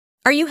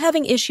Are you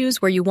having issues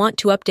where you want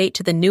to update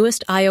to the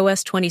newest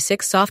iOS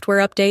 26 software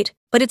update,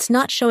 but it's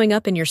not showing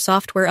up in your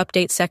software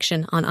update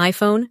section on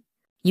iPhone?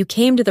 You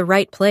came to the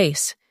right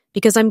place,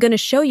 because I'm going to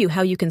show you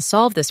how you can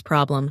solve this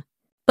problem.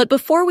 But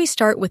before we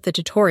start with the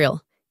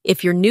tutorial,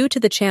 if you're new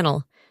to the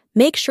channel,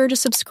 make sure to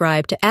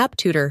subscribe to App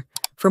Tutor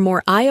for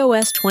more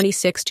iOS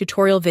 26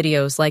 tutorial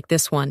videos like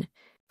this one.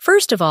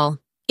 First of all,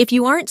 if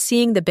you aren't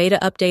seeing the beta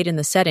update in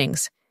the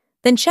settings,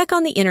 then check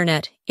on the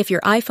internet if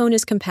your iPhone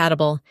is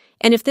compatible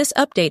and if this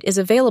update is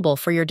available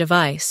for your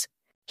device.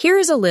 Here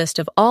is a list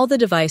of all the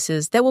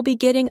devices that will be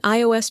getting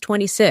iOS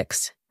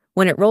 26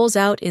 when it rolls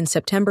out in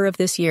September of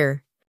this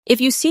year. If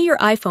you see your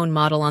iPhone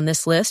model on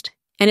this list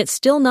and it's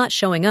still not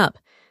showing up,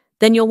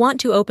 then you'll want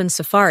to open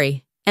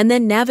Safari and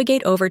then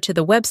navigate over to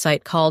the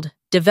website called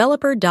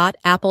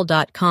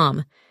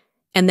developer.apple.com,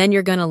 and then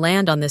you're going to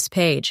land on this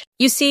page.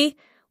 You see,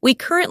 we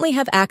currently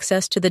have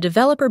access to the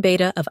developer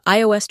beta of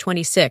iOS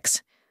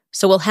 26,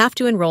 so we'll have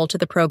to enroll to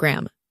the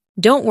program.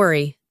 Don't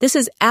worry, this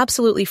is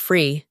absolutely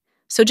free,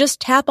 so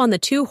just tap on the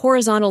two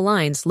horizontal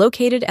lines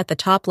located at the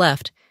top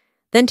left,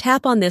 then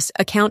tap on this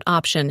account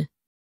option.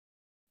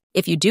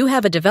 If you do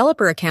have a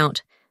developer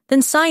account,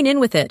 then sign in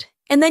with it,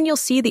 and then you'll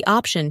see the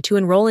option to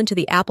enroll into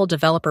the Apple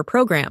Developer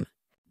Program.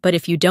 But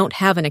if you don't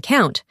have an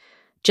account,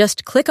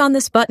 just click on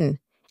this button,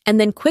 and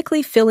then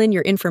quickly fill in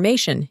your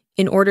information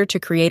in order to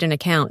create an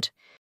account.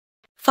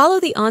 Follow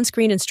the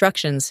on-screen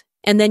instructions,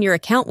 and then your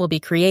account will be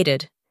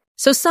created.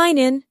 So sign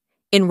in,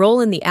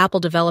 enroll in the Apple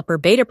Developer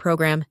Beta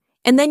Program,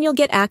 and then you'll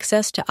get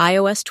access to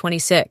iOS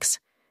 26.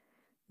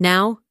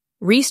 Now,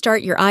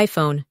 restart your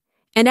iPhone,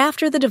 and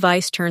after the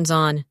device turns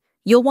on,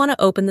 you'll want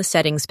to open the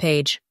Settings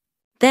page.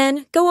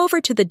 Then go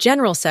over to the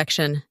General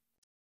section,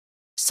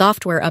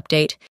 Software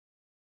Update,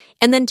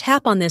 and then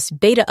tap on this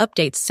Beta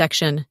Updates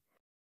section.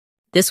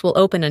 This will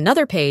open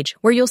another page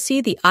where you'll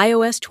see the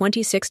iOS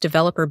 26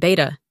 Developer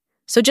Beta.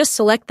 So just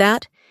select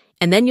that,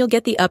 and then you'll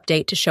get the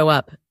update to show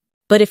up.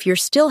 But if you're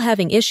still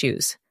having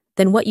issues,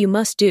 then what you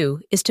must do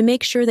is to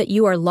make sure that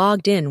you are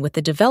logged in with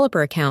the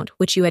developer account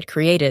which you had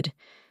created,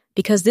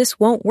 because this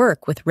won't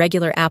work with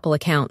regular Apple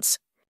accounts.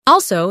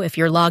 Also, if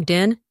you're logged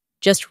in,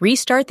 just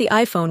restart the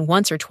iPhone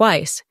once or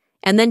twice,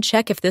 and then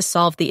check if this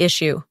solved the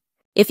issue.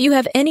 If you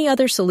have any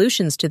other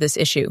solutions to this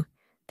issue,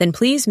 then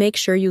please make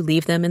sure you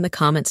leave them in the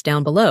comments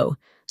down below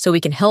so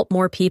we can help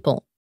more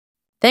people.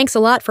 Thanks a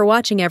lot for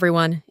watching,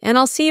 everyone, and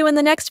I'll see you in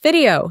the next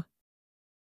video.